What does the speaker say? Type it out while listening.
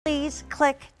please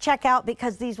click checkout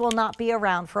because these will not be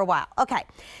around for a while. Okay,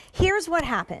 here's what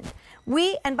happened.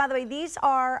 And by the way, these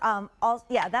are,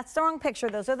 yeah, that's the wrong picture.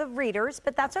 Those are the readers,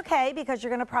 but that's okay because you're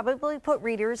going to probably put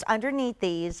readers underneath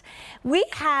these. We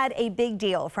had a big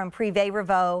deal from Prive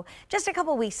Revaux just a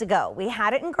couple weeks ago. We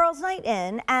had it in Girls Night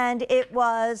In, and it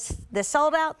was this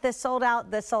sold out, this sold out,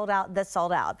 this sold out, this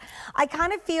sold out. I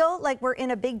kind of feel like we're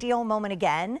in a big deal moment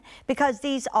again because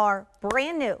these are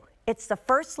brand new. It's the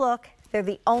first look. They're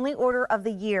the only order of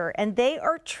the year, and they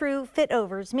are true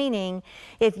fitovers, meaning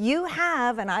if you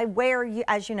have, and I wear,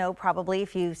 as you know, probably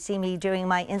if you see me doing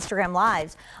my Instagram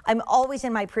lives, I'm always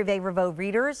in my Prive Revaux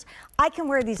readers. I can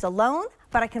wear these alone,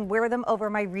 but I can wear them over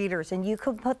my readers, and you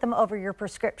can put them over your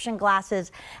prescription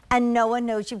glasses, and no one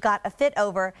knows you've got a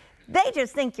fitover. They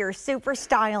just think you're super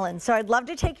styling. So I'd love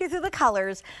to take you through the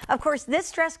colors. Of course,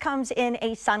 this dress comes in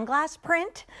a sunglass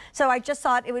print. So I just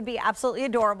thought it would be absolutely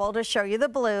adorable to show you the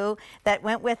blue that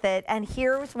went with it. And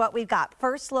here's what we've got.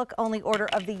 First look, only order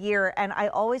of the year. And I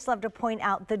always love to point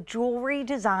out the jewelry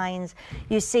designs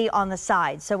you see on the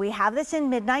side. So we have this in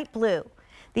midnight blue.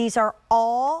 These are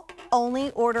all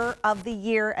only order of the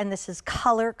year, and this is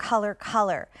color, color,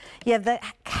 color. You have the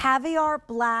caviar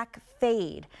black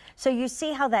fade. So you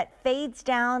see how that fades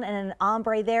down and an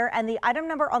ombre there, and the item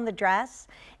number on the dress,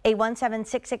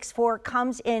 A17664,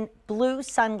 comes in blue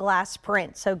sunglass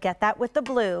print. So get that with the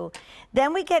blue.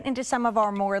 Then we get into some of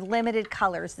our more limited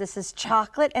colors. This is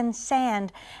chocolate and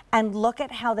sand, and look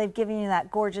at how they've given you that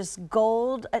gorgeous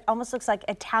gold. It almost looks like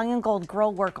Italian gold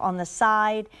grill work on the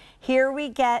side. Here we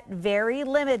get very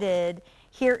limited.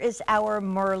 Here is our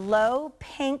Merlot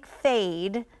pink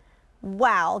fade.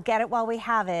 Wow, get it while we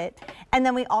have it. And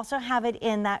then we also have it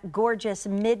in that gorgeous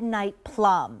midnight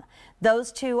plum.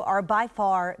 Those two are by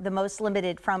far the most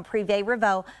limited from Prive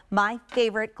Revaux, my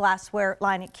favorite glassware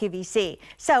line at QVC.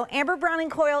 So Amber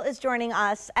Browning-Coyle is joining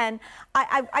us, and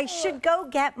I should go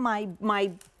get my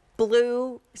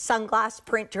blue sunglass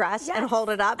print dress and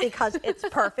hold it up because it's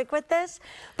perfect with this.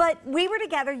 But we were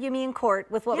together, you, me, and Court,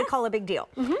 with what we call a big deal.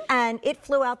 And it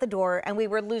flew out the door, and we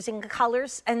were losing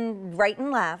colors and right and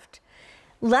left.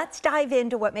 Let's dive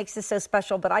into what makes this so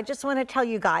special, but I just want to tell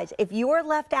you guys, if you are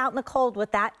left out in the cold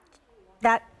with that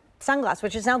sunglass,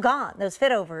 which is now gone, those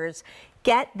fitovers,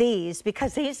 get these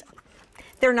because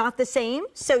they're not the same,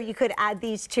 so you could add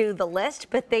these to the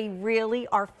list, but they really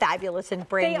are fabulous and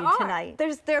brand new tonight.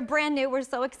 They're brand new. We're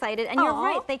so excited, and you're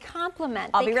right. They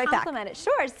complement. I'll be right back. It.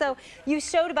 Sure. So you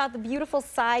showed about the beautiful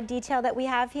side detail that we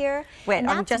have here. Wait,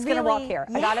 I'm just gonna walk here.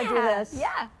 I gotta do this.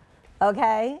 Yeah.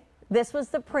 Okay. This was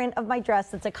the print of my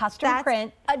dress. It's a custom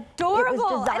print. Adorable. It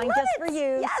was designed just for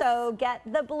you. Yes. So get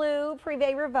the blue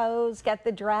Prive Revaux, get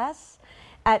the dress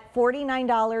at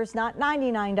 $49, not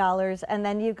 $99, and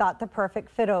then you've got the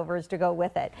perfect fitovers to go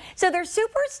with it. So they're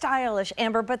super stylish,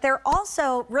 Amber, but they're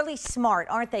also really smart,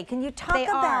 aren't they? Can you talk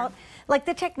about like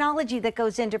the technology that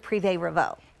goes into Prive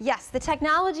Revaux? Yes, the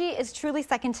technology is truly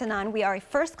second to none. We are a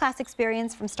first-class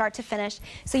experience from start to finish.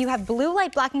 So you have blue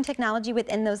light blocking technology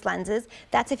within those lenses.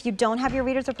 That's if you don't have your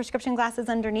readers or prescription glasses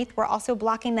underneath. We're also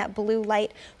blocking that blue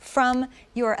light from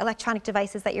your electronic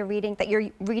devices that you're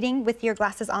reading with your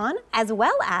glasses on, as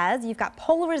well as you've got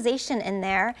polarization in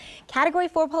there. Category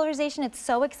 4 polarization, it's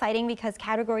so exciting because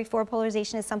Category 4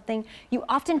 polarization is something you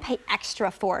often pay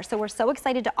extra for. So we're so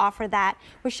excited to offer that.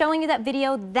 We're showing you that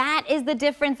video. That is the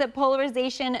difference that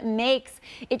polarization makes.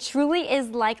 It truly is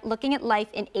like looking at life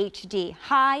in HD,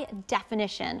 high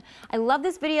definition. I love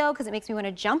this video because it makes me want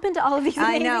to jump into all of these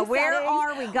amazing I know. Where settings.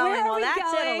 are we going? Well,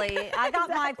 that's Italy. I got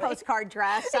my postcard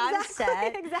dress. I'm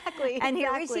set. Exactly. And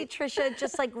here we see Trisha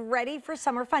just like ready for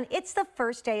summer fun. It's the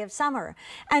first day of summer.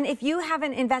 And if you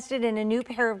haven't invested in a new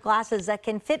pair of glasses that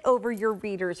can fit over your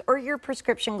readers or your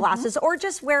prescription glasses or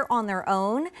just wear on their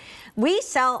own, we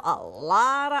sell a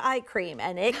lot of eye cream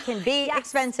and it can be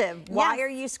expensive. Why are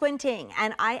you squinting?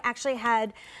 And I actually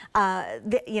had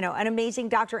an amazing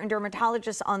doctor and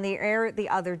dermatologist on the air the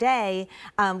other day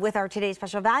with our Today's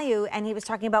Special Value, and he was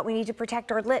talking about we need to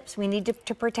protect our lips, we need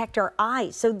to protect our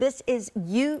eyes. So this is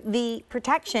UV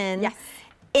protection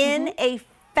in a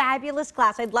fabulous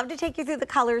glass. I'd love to take you through the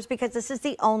colors because this is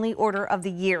the only order of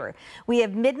the year. We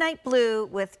have midnight blue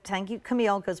with, thank you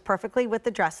Camille, goes perfectly with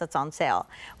the dress that's on sale.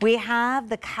 We have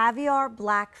the caviar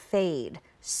black fade.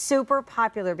 Super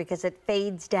popular because it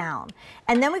fades down.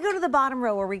 And then we go to the bottom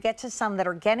row where we get to some that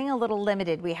are getting a little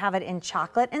limited. We have it in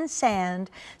chocolate and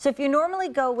sand. So if you normally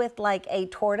go with like a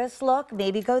tortoise look,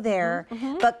 maybe go there.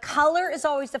 But color is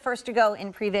always the first to go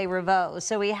in Prive Revaux.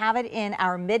 So we have it in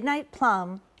our midnight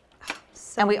plum.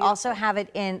 And we also have it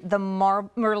in the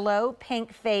Merlot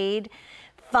pink fade.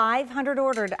 500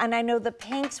 ordered, and I know the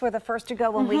pinks were the first to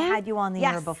go when we had you on the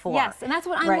air before. Yes, and that's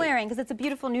what I'm wearing because it's a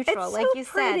beautiful neutral. It's like so you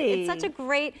pretty. said, it's such a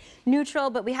great neutral,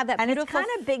 but we have that beautiful. And it's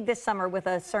kind of big this summer with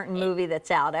a certain movie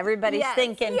that's out. Everybody's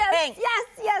thinking pink.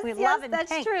 We love it.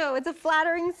 That's true. It's a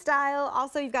flattering style.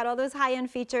 Also, you've got all those high-end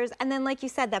features, and then, like you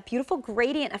said, that beautiful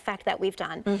gradient effect that we've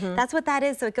done. That's what that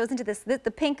is. So it goes into this. The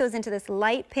pink goes into this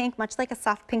light pink, much like a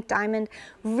soft pink diamond.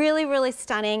 Really, really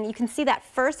stunning. You can see that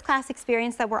first-class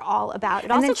experience that we're all about.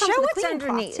 It And also then comes show with a what's cleaning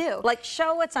underneath. cloth, too. Like,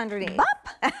 show what's underneath. Look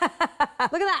at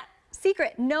that.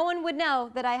 Secret. No one would know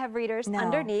that I have readers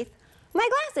underneath my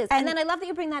glasses. And then I love that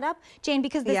you bring that up, Jane,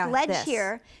 because this ledge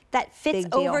here that fits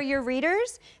over your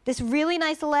readers, this really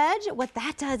nice ledge, what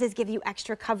that does is give you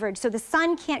extra coverage. So the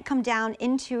sun can't come down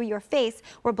into your face.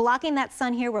 We're blocking that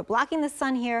sun here. We're blocking the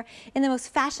sun here in the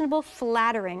most fashionable,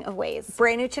 flattering of ways.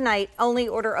 Brand new tonight, only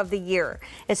order of the year.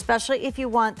 Especially if you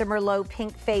want the Merlot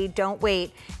pink fade, don't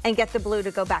wait, and get the blue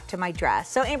to go back to my dress.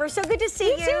 So Amber, so good to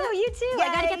see you. You too. Yay.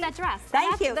 I gotta get that dress.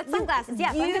 Thank you. The sunglasses.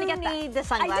 Yes, I'm gonna get that. You need the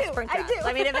sunglass print dress. I do.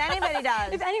 I mean, if anybody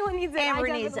does. If anyone needs it, Amber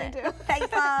I needs it. do. Thanks,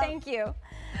 Mom. Thank you.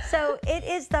 So it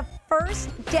is the first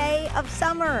day of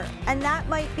summer, and that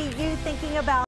might be you thinking about